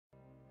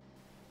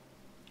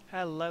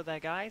Hello there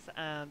guys,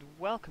 and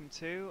welcome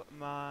to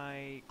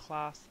my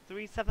class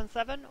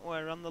 377.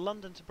 We're on the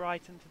London to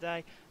Brighton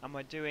today, and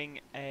we're doing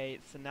a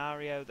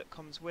scenario that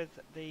comes with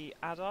the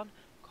add-on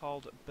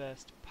called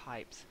Burst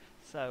Pipes.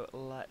 So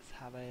let's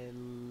have a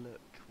look.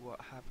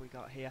 What have we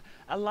got here?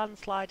 A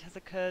landslide has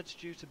occurred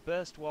due to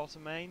burst water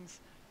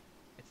mains.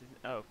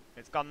 Oh,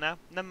 it's gone now.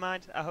 Never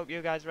mind. I hope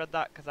you guys read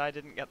that because I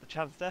didn't get the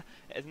chance to.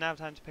 It is now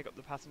time to pick up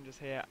the passengers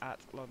here at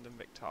London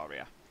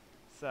Victoria.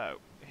 So,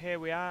 here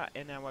we are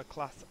in our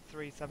class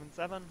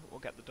 377. We'll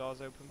get the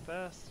doors open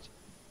first,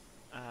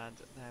 and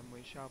then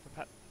we shall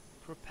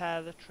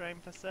prepare the train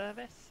for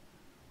service.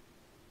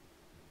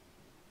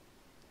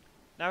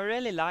 Now, I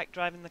really like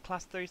driving the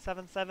class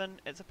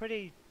 377. It's a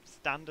pretty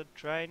standard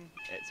train.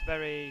 It's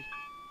very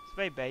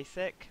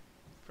basic,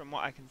 from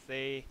what I can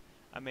see.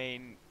 I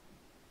mean,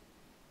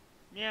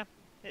 yeah,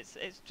 it's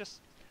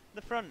just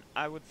the front.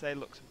 I would say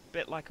looks a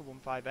bit like a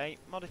 158,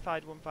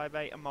 modified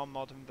 158, a more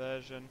modern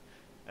version.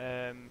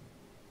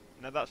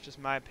 Now that's just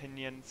my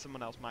opinion,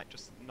 someone else might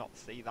just not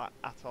see that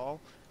at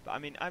all, but I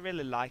mean I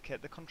really like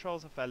it. The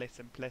controls are fairly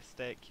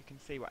simplistic, you can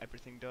see what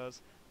everything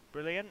does.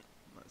 Brilliant.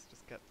 Let's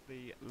just get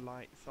the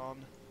lights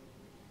on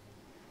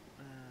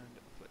and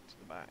flick to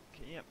the back.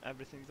 Yep,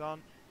 everything's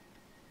on.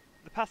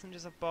 The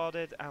passengers have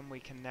boarded and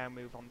we can now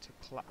move on to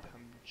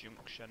Clapham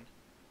Junction.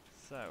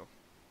 So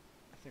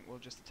I think we'll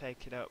just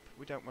take it up.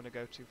 We don't want to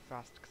go too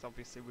fast because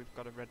obviously we've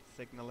got a red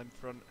signal in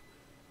front.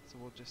 So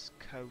we'll just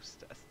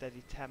coast a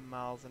steady 10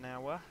 miles an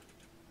hour.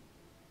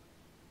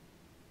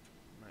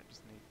 Might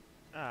just need...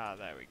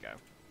 there we go.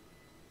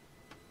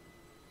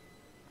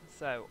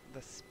 So,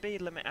 the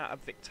speed limit out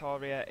of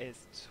Victoria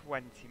is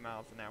 20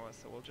 miles an hour,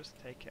 so we'll just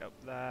take it up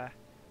there.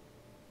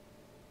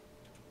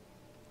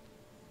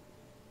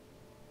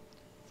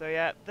 So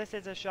yeah, this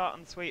is a short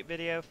and sweet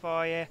video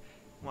for you.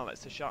 Well,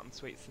 it's a short and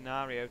sweet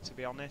scenario, to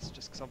be honest,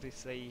 just because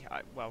obviously,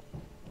 I'm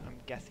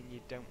guessing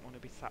you don't want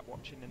to be sat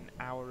watching an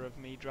hour of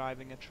me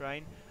driving a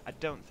train. I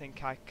don't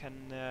think I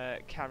can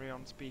carry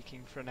on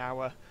speaking for an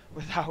hour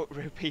without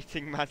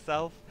repeating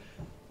myself.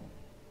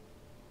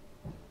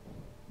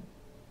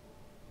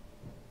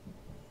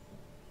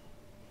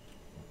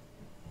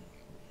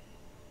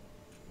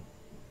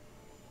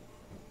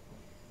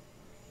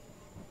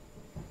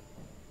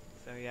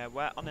 So yeah,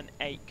 we're on an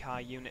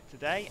 8-car unit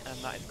today,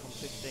 and that is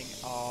consisting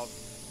of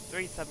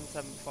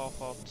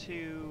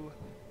 377442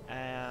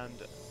 and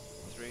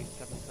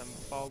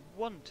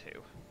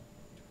 377412.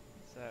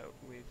 So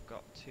we've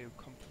got two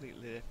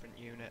completely different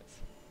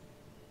units.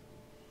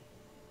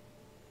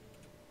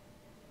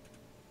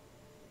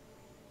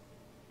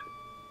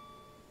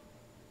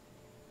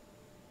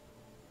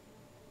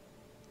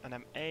 And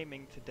I'm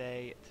aiming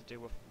today to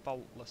do a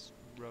faultless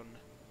run.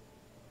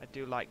 I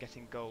do like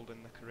getting gold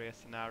in the career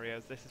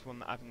scenarios. This is one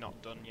that I've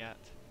not done yet.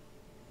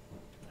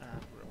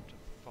 And we're up to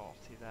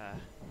 40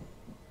 there.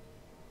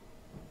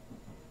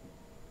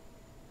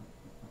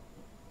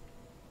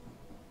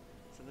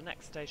 So the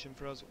next station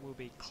for us will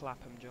be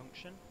Clapham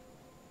Junction.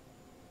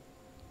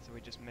 So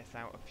we just miss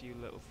out a few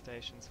little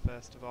stations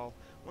first of all.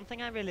 One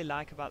thing I really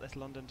like about this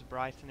London to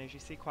Brighton is you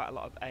see quite a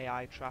lot of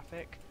AI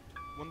traffic.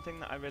 One thing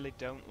that I really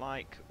don't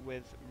like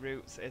with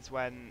routes is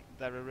when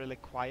they're a really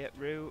quiet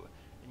route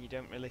and you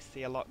don't really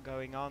see a lot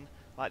going on.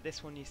 Like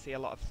this one you see a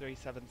lot of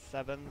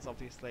 377s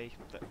obviously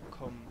that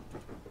come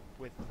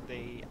with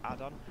the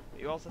add-on,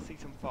 but you also see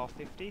some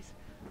 450s.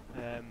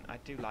 I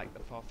do like the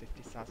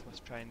 450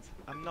 Southwest trains.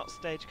 I'm not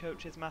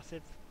Stagecoach's not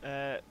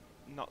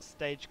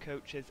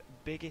Stagecoach's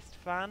biggest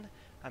fan.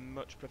 I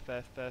much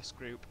prefer First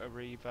Group,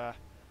 Arriva,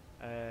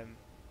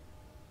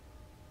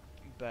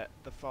 but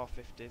the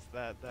 450s,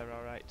 they're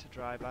alright to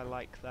drive. I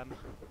like them.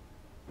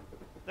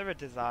 They're a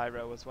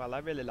Desiro as well. I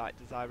really like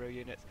Desiro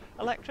units.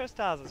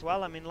 Electrostars as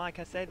well. I mean, like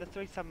I say, the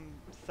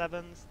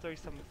 377s,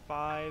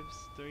 375s,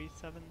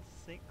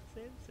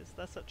 376s. Is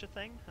there such a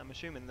thing? I'm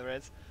assuming there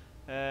is.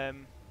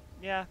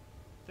 Yeah,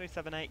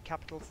 378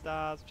 Capital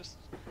Stars. Just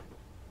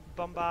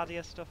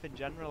Bombardier stuff in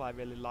general I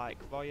really like.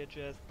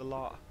 Voyagers, the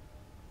lot.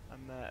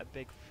 I'm a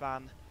big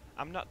fan.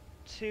 I'm not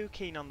too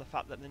keen on the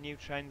fact that the new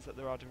trains that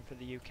they're ordering for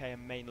the UK are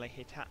mainly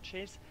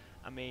Hitachis.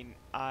 I mean,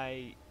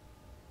 I'm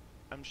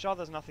sure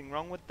there's nothing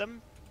wrong with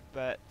them,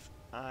 but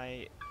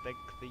I think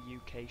the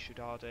UK should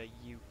order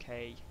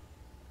UK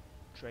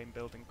train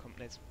building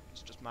companies.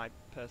 It's just my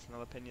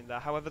personal opinion there.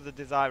 However, the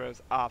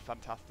Desiros are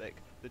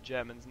fantastic. The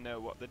Germans know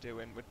what they're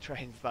doing with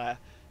trains there.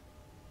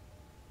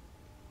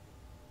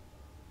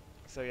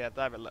 So yeah,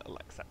 they're a little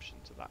exception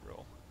to that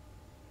rule.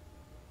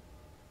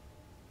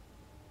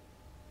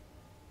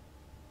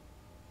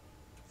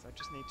 So I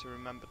just need to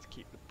remember to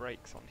keep the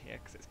brakes on here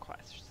because it's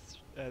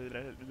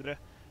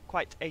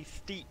quite a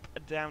steep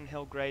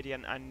downhill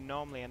gradient. I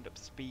normally end up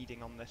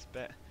speeding on this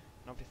bit,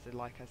 and obviously,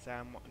 like I say,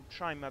 I'm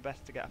trying my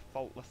best to get a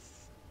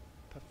faultless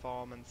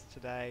performance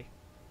today.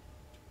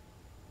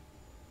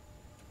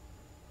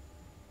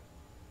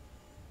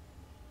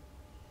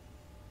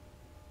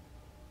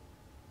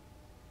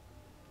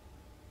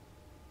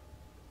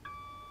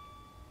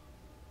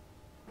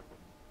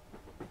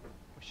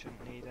 We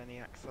shouldn't need any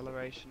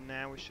acceleration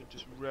now. We should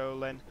just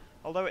roll in.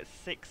 Although it's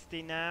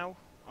 60 now,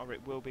 or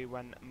it will be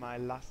when my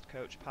last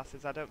coach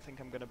passes. I don't think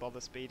I'm going to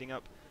bother speeding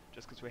up,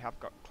 just because we have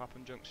got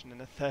Clapham Junction in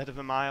a third of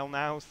a mile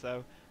now,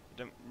 so I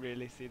don't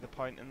really see the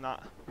point in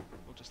that.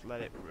 We'll just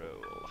let it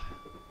roll.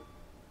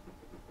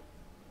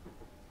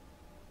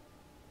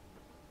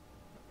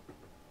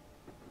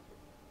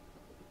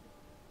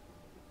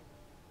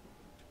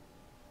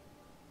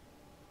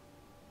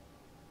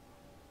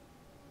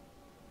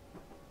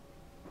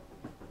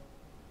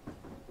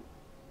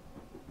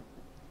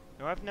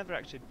 Now, I've never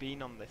actually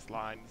been on this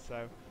line,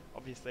 so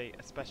obviously,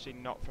 especially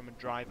not from a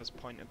driver's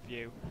point of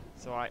view,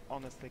 so I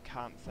honestly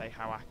can't say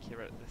how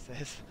accurate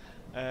this is.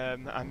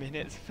 I mean,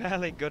 it's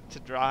fairly good to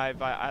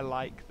drive. I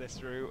like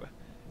this route.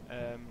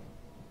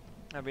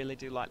 I really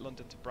do like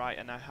London to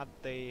Brighton. I had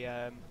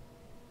the,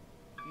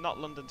 not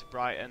London to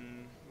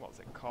Brighton, what's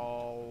it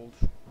called?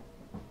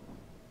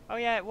 Oh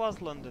yeah, it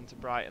was London to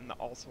Brighton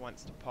that also went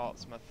to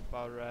Portsmouth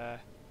for,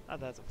 oh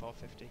there's a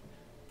 450,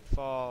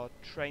 for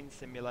Train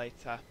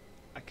Simulator.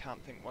 I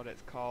can't think what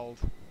it's called.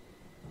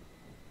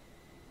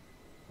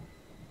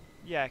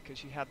 Yeah,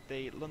 because you had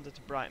the London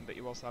to Brighton, but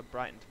you also had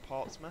Brighton to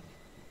Portsmouth.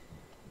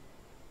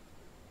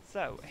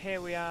 So,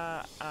 here we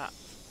are at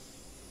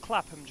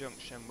Clapham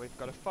Junction. We've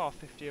got a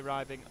 450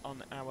 arriving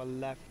on our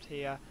left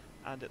here,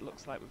 and it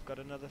looks like we've got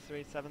another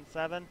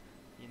 377.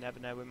 You never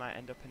know, we might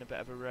end up in a bit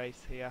of a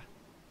race here.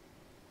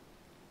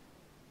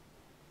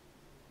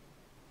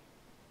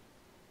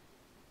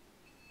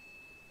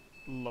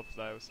 Love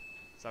those.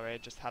 Sorry, I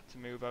just had to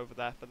move over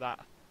there for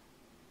that.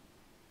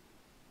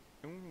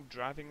 Ooh,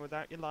 driving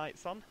without your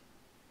lights on.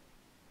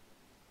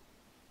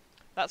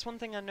 That's one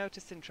thing I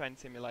noticed in Train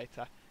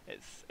Simulator.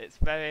 It's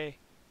very...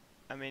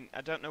 I mean,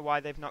 I don't know why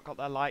they've not got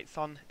their lights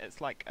on.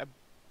 It's like a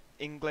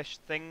English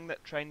thing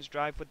that trains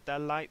drive with their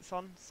lights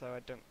on, so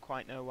I don't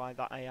quite know why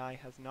that AI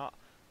has not.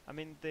 I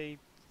mean, the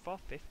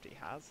 450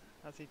 has.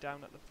 Has he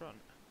down at the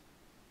front?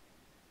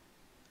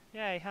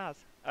 Yeah, he has.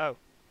 Oh,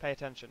 pay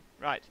attention.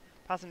 Right.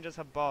 Passengers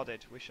have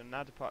boarded. We shall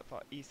now depart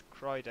for East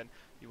Croydon.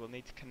 You will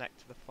need to connect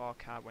to the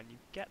 4-car when you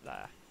get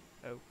there.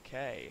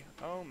 Okay.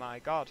 Oh my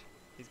god.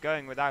 He's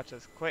going without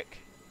us. Quick.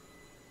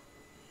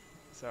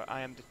 So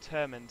I am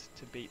determined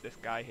to beat this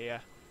guy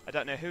here. I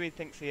don't know who he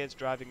thinks he is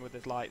driving with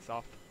his lights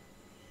off.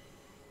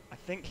 I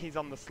think he's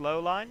on the slow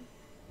line.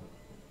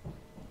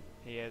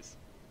 He is.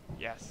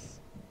 Yes.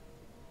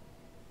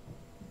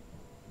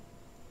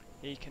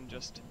 He can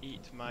just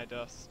eat my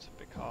dust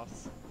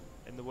because,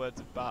 in the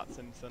words of Bart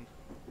Simpson,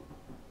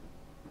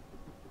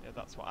 yeah,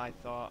 that's what I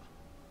thought.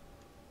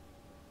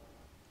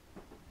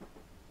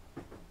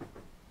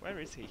 Where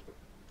is he?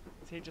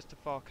 Is he just a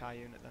 4-car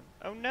unit then?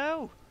 Oh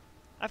no!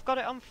 I've got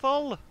it on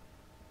full!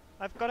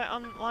 I've got it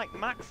on, like,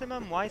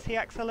 maximum. Why is he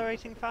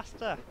accelerating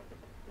faster?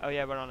 Oh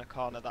yeah, we're on a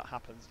corner. That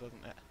happens,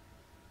 doesn't it?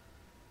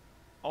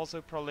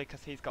 Also probably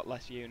because he's got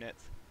less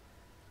units.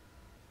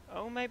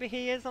 Oh, maybe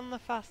he is on the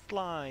fast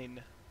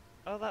line.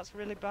 Oh, that's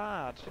really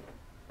bad.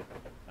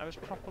 I was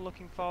proper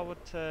looking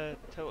forward to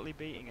totally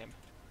beating him.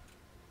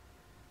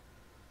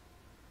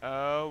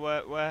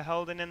 Oh, we're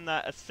holding in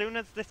there. As soon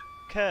as this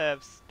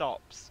curve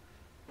stops,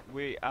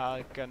 we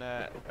are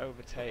gonna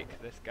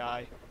overtake this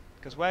guy.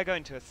 Because we're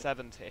going to a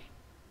 70.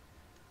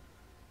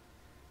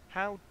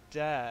 How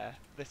dare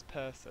this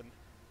person...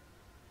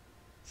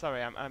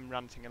 Sorry, I'm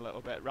ranting a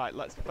little bit. Right,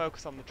 let's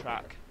focus on the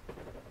track.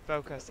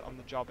 Focus on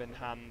the job in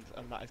hand,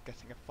 and that is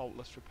getting a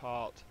faultless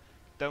report.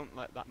 Don't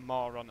let that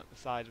moron at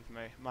the side of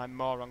me, my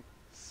moron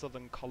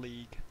southern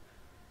colleague,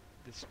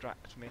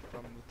 distract me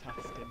from the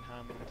task in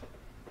hand.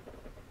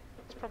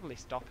 He's probably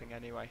stopping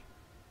anyway.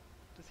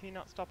 Does he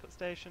not stop at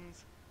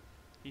stations?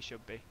 He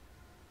should be.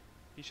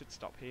 He should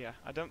stop here.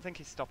 I don't think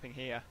he's stopping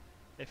here.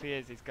 If he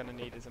is, he's going to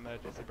need his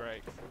emergency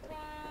brakes.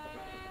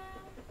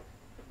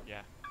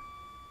 Yeah.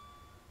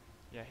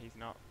 Yeah, he's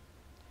not.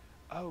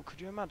 Oh,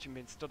 could you imagine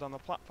being stood on the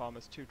platform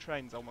as two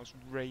trains almost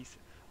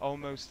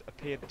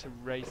appeared to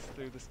race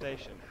through the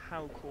station?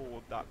 How cool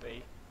would that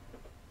be?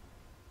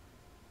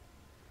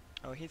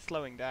 Oh, he's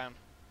slowing down.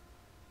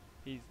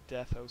 He's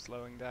defo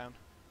slowing down.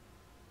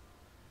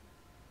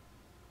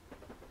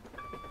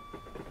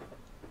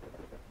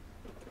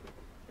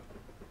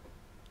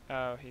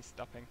 Oh, he's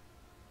stopping.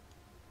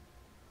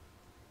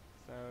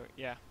 So,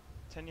 yeah.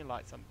 Turn your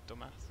lights on,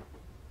 dumbass.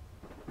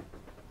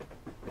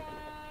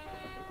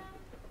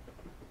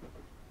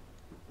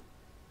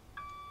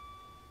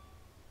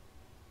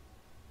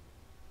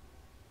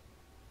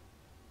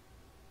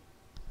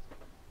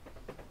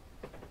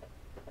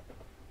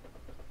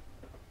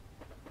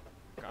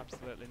 Got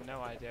absolutely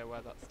no idea where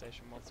that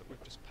station was that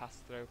we've just passed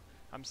through.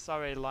 I'm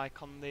sorry,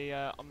 like on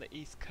the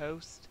East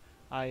Coast,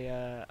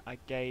 I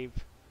gave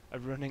a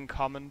running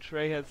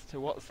commentary as to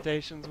what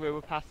stations we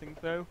were passing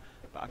through,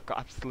 but I've got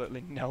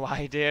absolutely no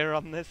idea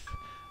on this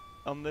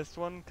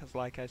one, because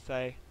like I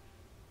say,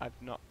 I've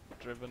not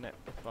driven it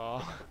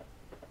before.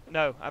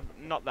 No,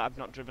 not that I've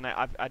not driven it.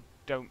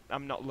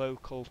 I'm not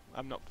local.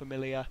 I'm not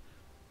familiar.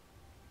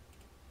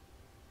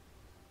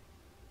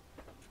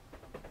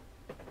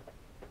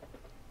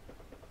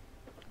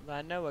 Well,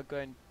 I know we're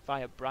going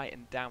via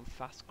Brighton down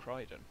Fast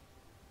Croydon.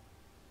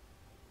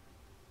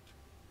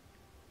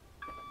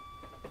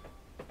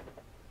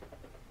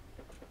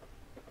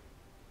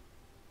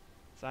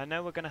 So I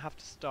know we're going to have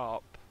to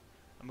stop,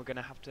 and we're going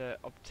to have to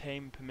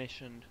obtain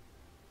permission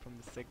from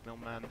the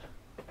signalman.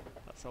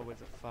 That's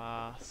always a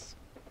farce.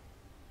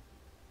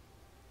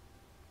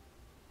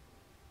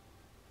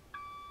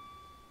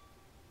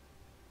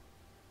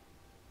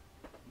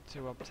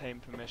 To obtain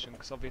permission,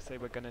 because obviously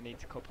we're going to need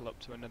to couple up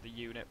to another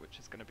unit, which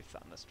is going to be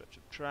sat on a stretch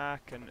of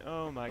track, and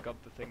oh my god,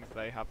 the things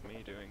they have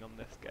me doing on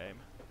this game.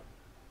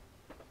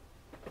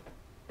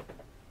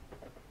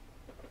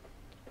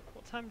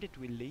 What time did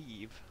we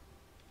leave?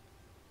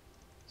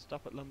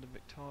 Stop at London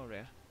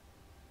Victoria.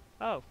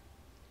 Oh.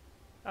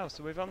 Oh,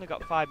 so we've only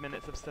got 5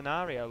 minutes of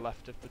scenario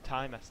left if the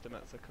time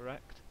estimates are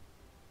correct.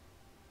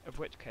 Of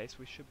which case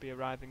we should be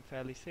arriving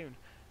fairly soon.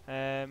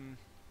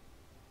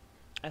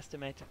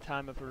 Estimated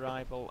time of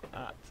arrival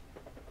at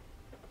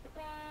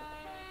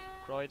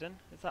Croydon.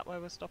 Is that where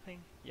we're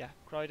stopping? Yeah,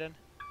 Croydon.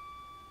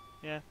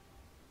 Yeah.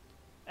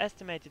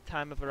 Estimated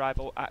time of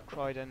arrival at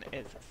Croydon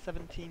is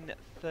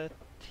 17:13.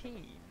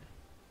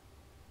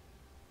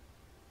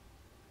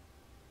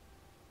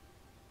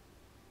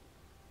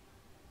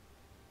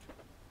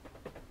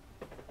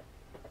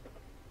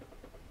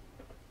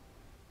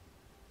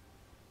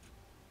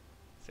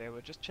 So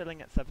we're just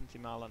chilling at 70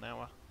 mile an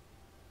hour.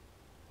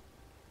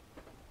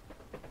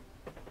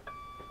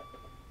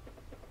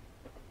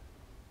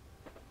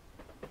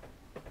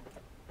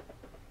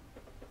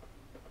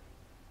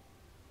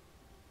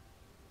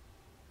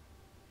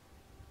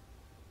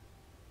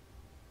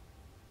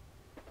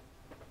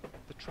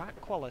 The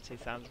track quality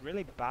sounds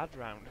really bad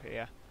round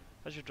here.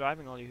 As you're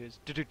driving, all you hear is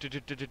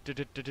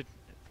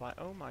it's like,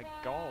 oh my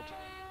god.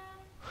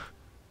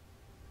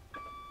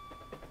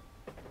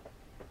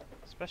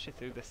 Especially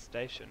through this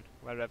station,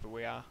 wherever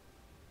we are.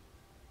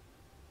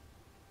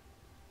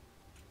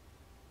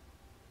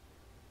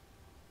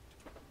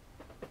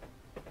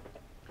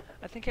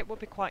 I think it would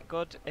be quite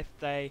good if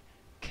they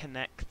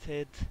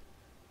connected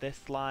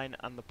this line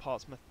and the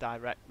Portsmouth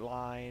Direct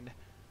line.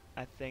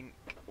 I think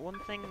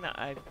one thing that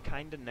I've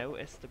kind of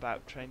noticed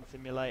about Train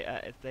Simulator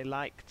is they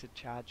like to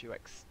charge you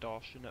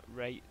extortionate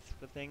rates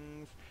for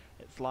things.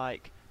 It's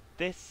like,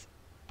 this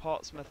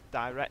Portsmouth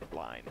Direct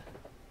line.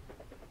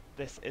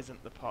 This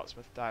isn't the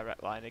Portsmouth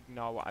Direct line,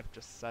 ignore what I've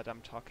just said,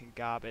 I'm talking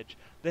garbage.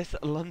 This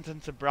London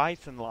to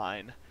Brighton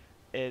line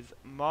is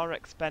more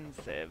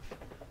expensive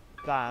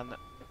than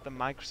the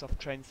Microsoft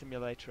Train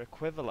Simulator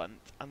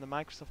equivalent, and the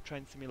Microsoft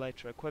Train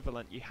Simulator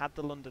equivalent, you had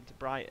the London to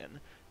Brighton,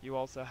 you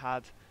also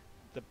had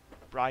the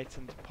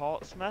Brighton to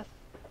Portsmouth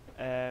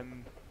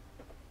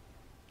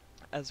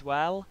as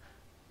well,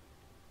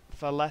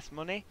 for less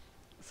money.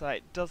 So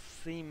it does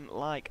seem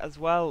like, as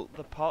well,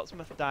 the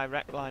Portsmouth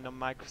Direct line on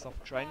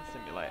Microsoft Train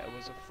Simulator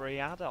was a free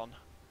add-on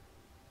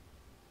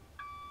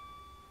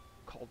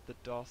called the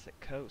Dorset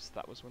Coast.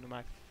 That was one of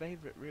my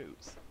favourite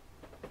routes.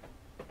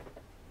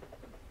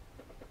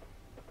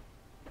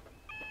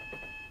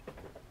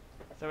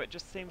 So it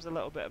just seems a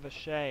little bit of a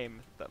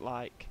shame that,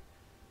 like,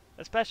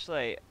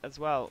 especially as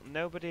well,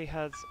 nobody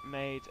has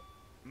made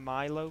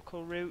my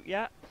local route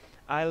yet.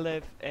 I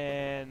live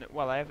in,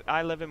 well,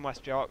 I live in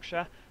West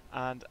Yorkshire,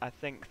 and I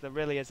think there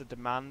really is a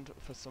demand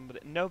for somebody.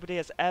 Nobody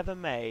has ever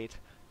made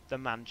the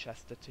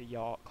Manchester to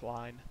York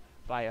line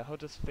via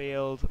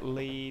Huddersfield,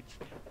 Leeds.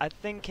 I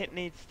think it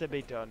needs to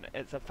be done.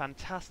 It's a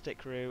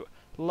fantastic route,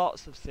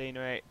 lots of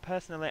scenery.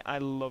 Personally, I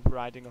love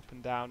riding up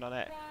and down on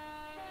it.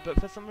 But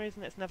for some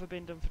reason it's never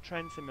been done for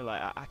Train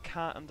Simulator. I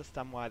can't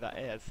understand why that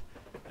is.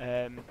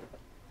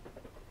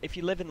 If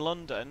you live in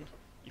London,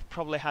 you've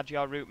probably had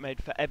your route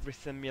made for every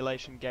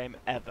simulation game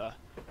ever.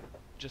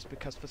 Just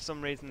because for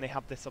some reason they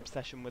have this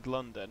obsession with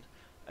London.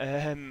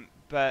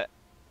 But,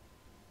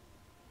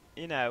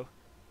 you know,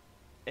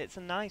 it's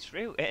a nice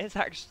route. It is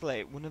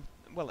actually one of,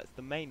 well, it's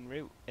the main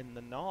route in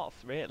the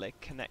north, really,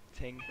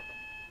 connecting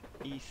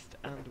east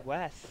and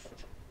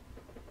west.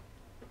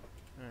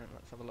 Right,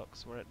 let's have a look.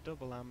 So we're at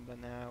double amber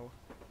now.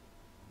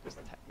 Just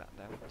take that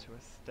down to a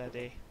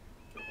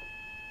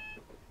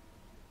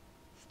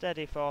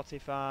steady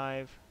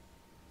 45.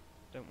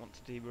 Don't want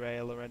to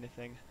derail or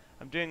anything.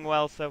 I'm doing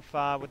well so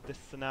far with this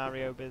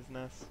scenario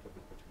business.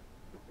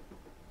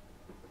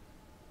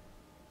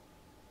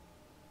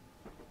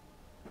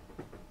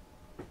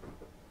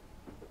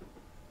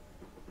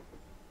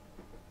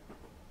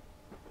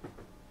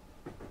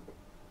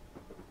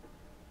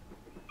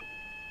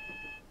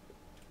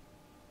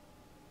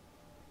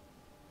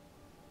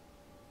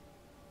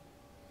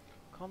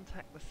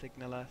 Contact the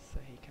signaller so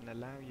he can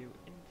allow you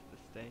into the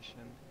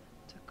station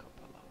to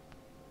couple up.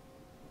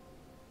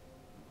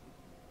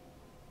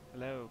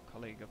 Hello,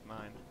 colleague of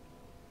mine.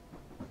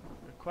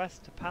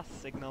 Request to pass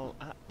signal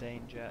at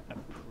danger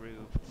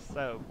approved.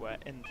 So, we're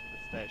into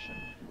the station.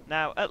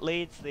 Now, at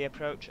Leeds, they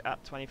approach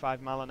at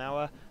 25 mile an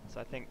hour,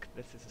 so I think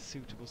this is a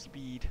suitable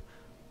speed.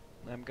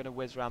 I'm going to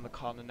whiz round the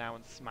corner now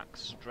and smack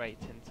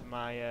straight into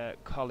my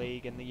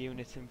colleague in the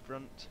unit in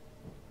front.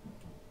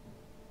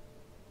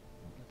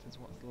 That is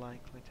what's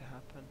likely to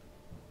happen.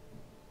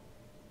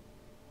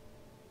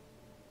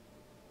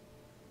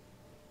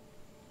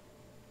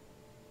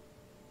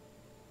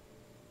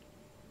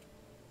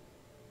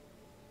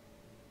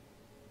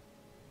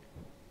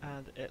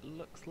 And it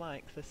looks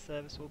like this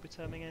service will be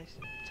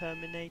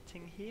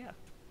terminating here.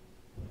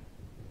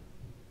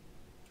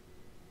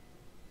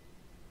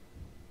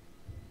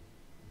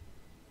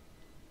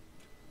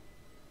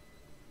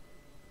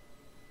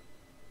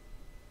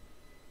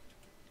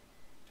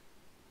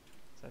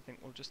 So I think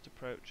we'll just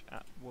approach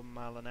at 1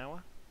 mile an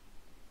hour.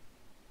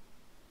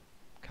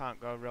 Can't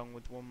go wrong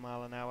with 1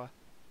 mile an hour.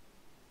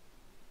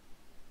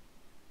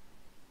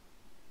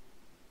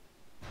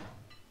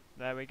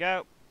 There we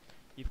go.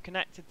 You've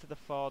connected to the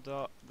four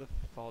door.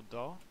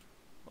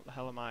 What the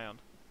hell am I on?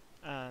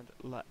 And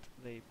let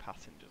the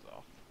passengers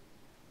off.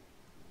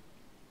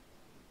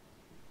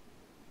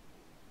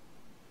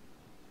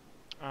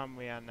 And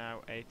we are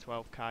now a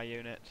 12 car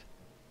unit.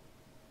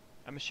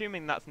 I'm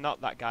assuming that's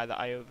not that guy that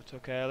I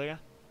overtook earlier.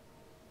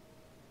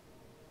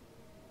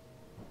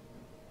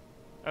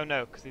 Oh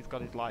no, because he's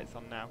got his lights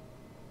on now.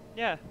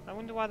 Yeah, I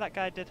wonder why that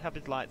guy did have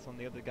his lights on,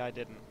 the other guy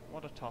didn't.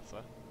 What a tosser.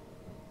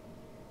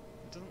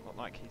 It doesn't look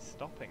like he's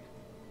stopping.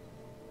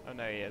 Oh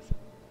no, he is.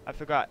 I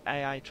forgot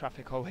AI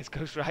traffic always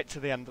goes right to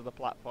the end of the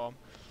platform,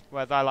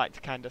 whereas I like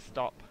to kind of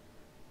stop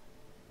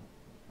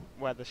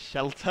where there's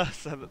shelter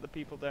so that the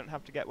people don't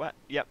have to get wet.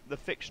 Yep, the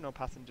fictional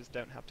passengers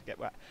don't have to get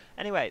wet.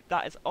 Anyway,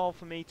 that is all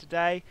for me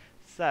today.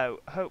 So,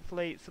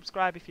 hopefully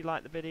subscribe if you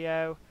like the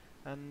video,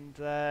 and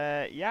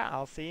yeah,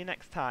 I'll see you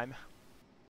next time.